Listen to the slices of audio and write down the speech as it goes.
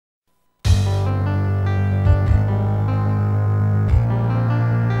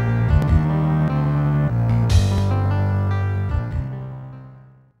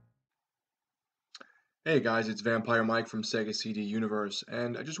Hey guys, it's Vampire Mike from Sega CD Universe,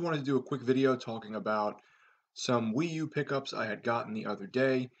 and I just wanted to do a quick video talking about some Wii U pickups I had gotten the other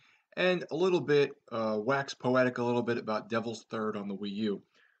day, and a little bit, wax poetic a little bit about Devil's Third on the Wii U.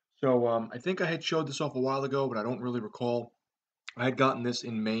 I think I had showed this off a while ago, but I don't really recall. I had gotten this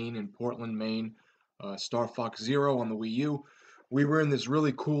in Maine, in Portland, Maine, Star Fox Zero on the Wii U. We were in this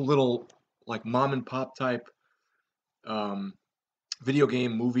really cool little, like, mom and pop type, um, video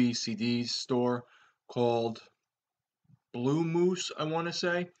game movie CDs store called Blue Moose, I want to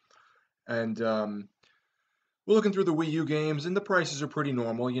say. And we're looking through the Wii U games, and the prices are pretty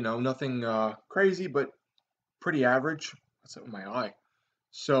normal. Nothing crazy, but pretty average. What's up with my eye?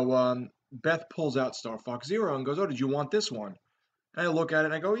 Beth pulls out Star Fox Zero and goes, "Oh, did you want this one?" And I look at it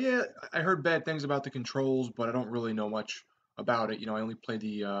and I go, "Yeah, I heard bad things about the controls, but I don't really know much about it. I only played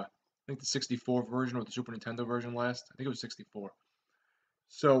I think the 64 version or the Super Nintendo version last. I think it was 64."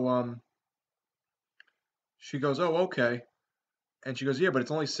 So she goes, "Oh, okay." And she goes, "Yeah, but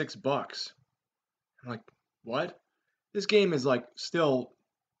it's only $6." I'm like, "What?" This game is like still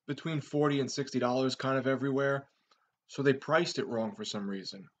between 40 and $60 kind of everywhere. So they priced it wrong for some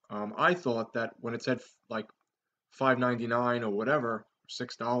reason. I thought that when it said like 5.99 or whatever,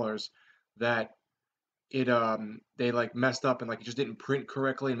 $6, that it they like messed up and like it just didn't print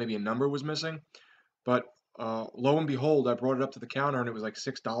correctly and maybe a number was missing. But lo and behold, I brought it up to the counter and it was like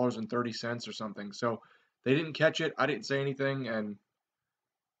 $6.30 or something. So they didn't catch it. I didn't say anything, and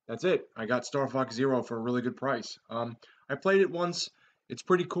that's it. I got Star Fox Zero for a really good price. I played it once. It's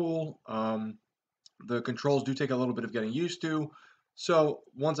pretty cool. The controls do take a little bit of getting used to. So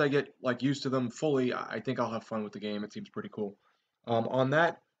once I get like used to them fully, I think I'll have fun with the game. It seems pretty cool. On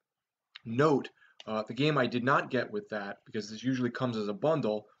that note, the game I did not get with that, because this usually comes as a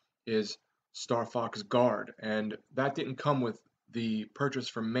bundle, is Star Fox Guard, and that didn't come with the purchase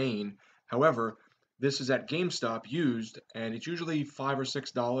from Maine. However, this is at GameStop used, and it's usually $5 or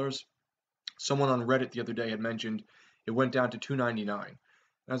 $6. Someone on Reddit the other day had mentioned it went down to $2.99. And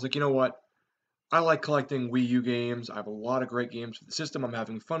I was like, you know what? I like collecting Wii U games. I have a lot of great games for the system I'm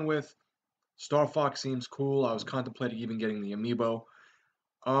having fun with. Star Fox seems cool. I was contemplating even getting the amiibo.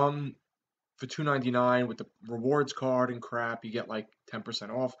 Um, for $2.99 with the rewards card and crap, you get like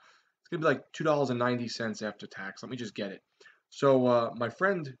 10% off. It's gonna be like $2.90 after tax. Let me just get it. My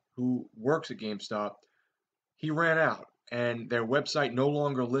friend who works at GameStop, he ran out, and their website no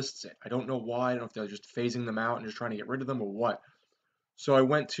longer lists it. I don't know why. I don't know if they're just phasing them out and just trying to get rid of them or what. So I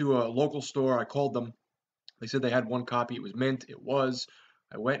went to a local store. I called them. They said they had one copy. It was mint. It was.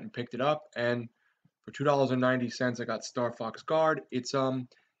 I went and picked it up, and for $2.90, I got Star Fox Guard. It's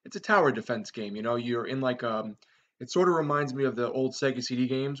a tower defense game. You're in like it sort of reminds me of the old Sega CD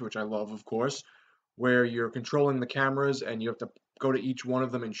games, which I love, of course, where you're controlling the cameras and you have to go to each one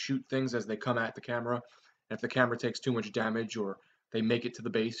of them and shoot things as they come at the camera. And if the camera takes too much damage or they make it to the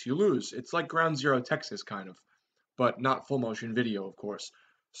base, you lose. It's like Ground Zero Texas, kind of, but not full motion video, of course.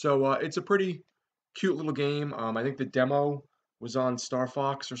 It's a pretty cute little game. I think the demo was on Star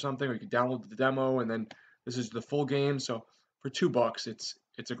Fox or something, or you could download the demo, and then this is the full game. So for $2,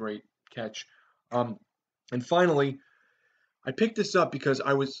 it's a great catch. Um, and finally, I picked this up because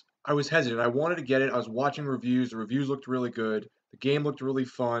I was hesitant. I wanted to get it. I was watching reviews. The reviews looked really good. The game looked really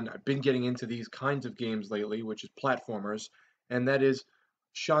fun. I've been getting into these kinds of games lately, which is platformers, and that is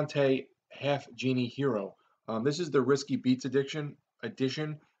Shantae Half Genie Hero. This is the Risky Beats edition.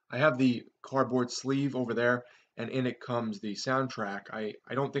 I have the cardboard sleeve over there, and in it comes the soundtrack. I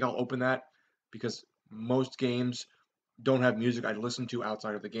don't think I'll open that because most games don't have music I'd listen to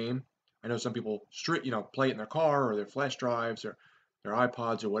outside of the game. I know some people play it in their car or their flash drives or their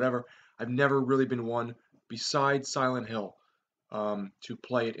iPods or whatever. I've never really been one besides Silent Hill to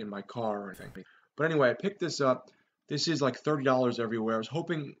play it in my car or anything. But anyway, I picked this up. This is like $30 everywhere. I was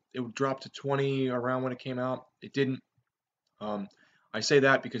hoping it would drop to 20 around when it came out. It didn't. Um, I say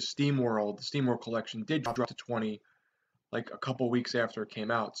that because the SteamWorld collection did drop to 20 like a couple weeks after it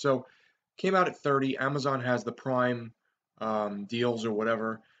came out. So came out at 30. Amazon has the Prime deals or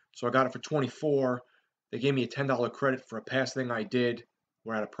whatever. So I got it for 24. They gave me a $10 credit for a past thing I did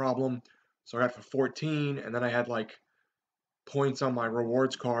where I had a problem. So I got it for 14, and then I had like points on my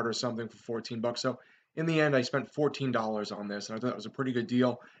rewards card or something for 14 bucks. So in the end, I spent $14 on this, and I thought it was a pretty good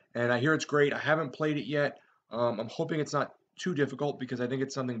deal. And I hear it's great. I haven't played it yet. I'm hoping it's not too difficult because I think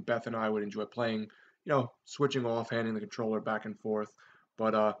it's something Beth and I would enjoy playing. Switching off, handing the controller back and forth.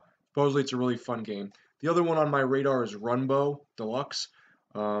 But supposedly it's a really fun game. The other one on my radar is Runbow Deluxe,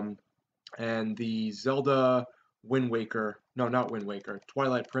 um, and the Zelda Wind Waker. No, not Wind Waker.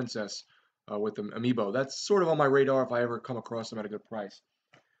 Twilight Princess with the amiibo. That's sort of on my radar if I ever come across them at a good price.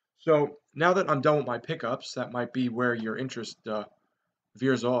 So now that I'm done with my pickups, that might be where your interest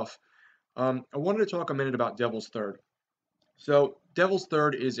veers off. I wanted to talk a minute about Devil's Third. So Devil's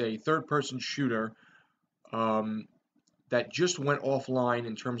Third is a third-person shooter um, that just went offline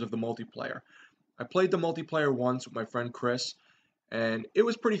in terms of the multiplayer. I played the multiplayer once with my friend Chris, and it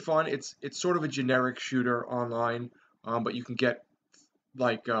was pretty fun. It's sort of a generic shooter online, but you can get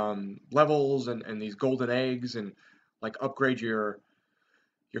like levels and these golden eggs and like upgrade your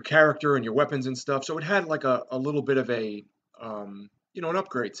character and your weapons and stuff. So it had like a little bit of a an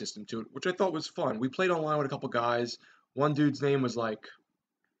upgrade system to it, which I thought was fun. We played online with a couple guys. One dude's name was like,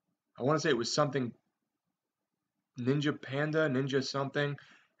 I want to say it was something Ninja Panda, Ninja something,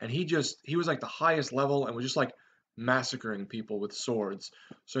 and he was like the highest level and was just like massacring people with swords.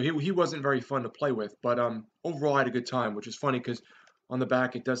 So he wasn't very fun to play with, but overall I had a good time, which is funny because on the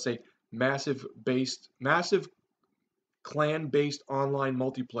back it does say massive clan based online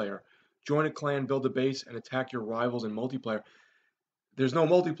multiplayer. Join a clan, build a base, and attack your rivals in multiplayer. There's no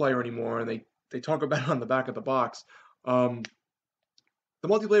multiplayer anymore, and they talk about it on the back of the box. Um, the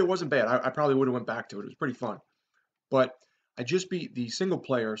multiplayer wasn't bad. I probably would have went back to it. It was pretty fun. But I just beat the single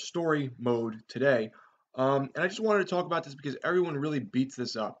player story mode today. And I just wanted to talk about this because everyone really beats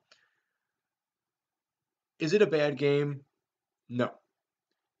this up. Is it a bad game? No.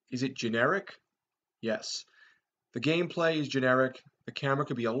 Is it generic? Yes. The gameplay is generic. The camera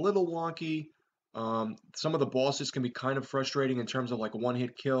could be a little wonky. Some of the bosses can be kind of frustrating in terms of like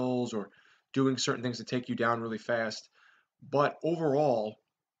one-hit kills or doing certain things to take you down really fast. But overall,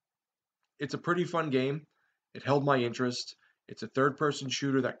 it's a pretty fun game. It held my interest. It's a third-person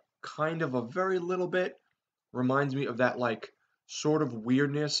shooter that kind of a very little bit reminds me of that like sort of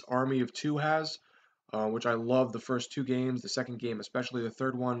weirdness Army of Two has, which I love the first two games. The second game, especially the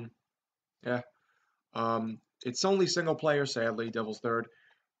third one, yeah. It's only single player, sadly, Devil's Third,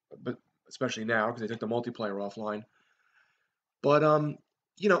 but especially now because they took the multiplayer offline. But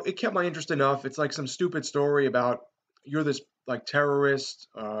it kept my interest enough. It's like some stupid story about you're this like terrorist,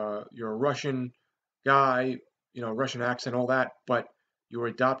 you're a Russian guy, Russian accent, all that, but you were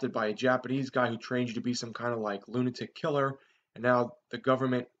adopted by a Japanese guy who trained you to be some kind of like lunatic killer, and now the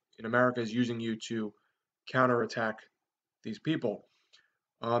government in America is using you to counterattack these people.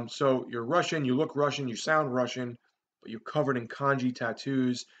 So you're Russian, you look Russian, you sound Russian, but you're covered in kanji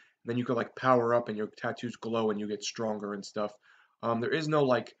tattoos. And then you could like power up and your tattoos glow and you get stronger and stuff. There is no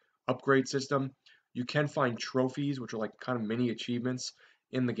like upgrade system. You can find trophies, which are like kind of mini achievements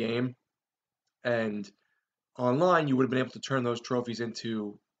in the game. And online, you would have been able to turn those trophies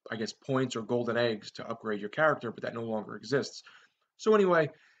into, I guess, points or golden eggs to upgrade your character, but that no longer exists. So anyway,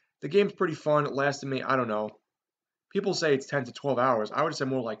 the game's pretty fun. It lasted me, I don't know, people say it's 10 to 12 hours. I would say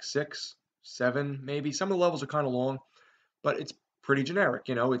more like 6, 7, maybe. Some of the levels are kind of long, but it's pretty generic.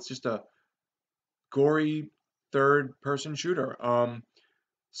 It's just a gory third person shooter.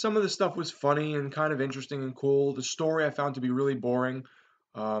 Some of the stuff was funny and kind of interesting and cool. The story I found to be really boring.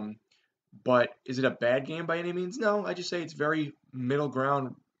 Um, but is it a bad game by any means? No, I just say it's very middle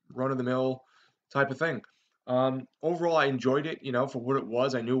ground, run of the mill type of thing. Overall, I enjoyed it, for what it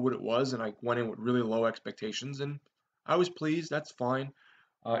was. I knew what it was, and I went in with really low expectations, and I was pleased. That's fine.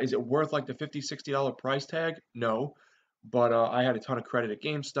 Is it worth like the $50, $60 price tag? No, but I had a ton of credit at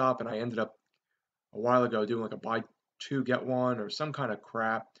GameStop, and I ended up a while ago doing like a buy two get one or some kind of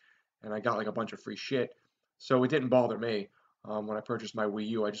crap, and I got like a bunch of free shit. So it didn't bother me. When I purchased my Wii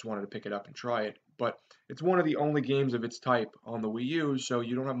U, I just wanted to pick it up and try it. But it's one of the only games of its type on the Wii U, so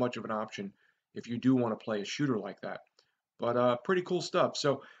you don't have much of an option if you do want to play a shooter like that. But pretty cool stuff.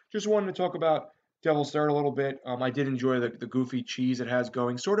 So just wanted to talk about Devil's Third a little bit. I did enjoy the goofy cheese it has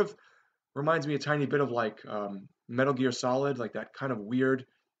going. Sort of reminds me a tiny bit of like Metal Gear Solid, like that kind of weird,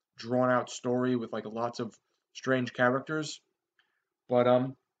 drawn out story with like lots of strange characters. But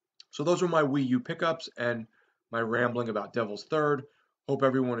so those were my Wii U pickups and my rambling about Devil's Third. Hope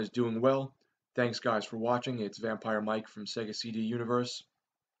everyone is doing well. Thanks guys for watching. It's Vampire Mike from Sega CD Universe.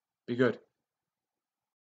 Be good.